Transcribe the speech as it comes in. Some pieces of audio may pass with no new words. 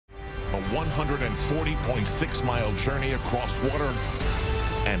140.6-mile journey across water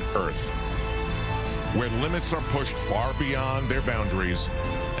and earth, where limits are pushed far beyond their boundaries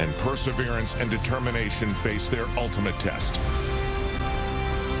and perseverance and determination face their ultimate test.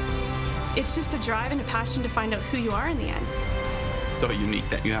 It's just a drive and a passion to find out who you are in the end. It's so unique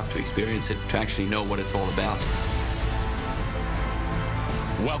that you have to experience it to actually know what it's all about.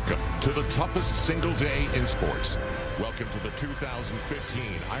 Welcome to the toughest single day in sports. Welcome to the 2015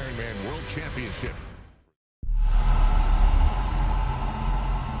 Ironman World Championship.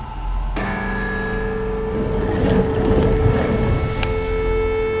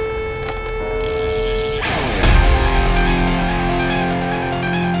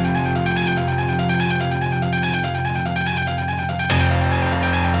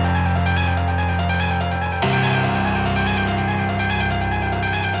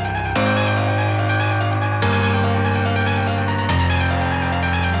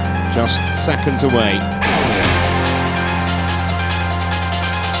 Just seconds away.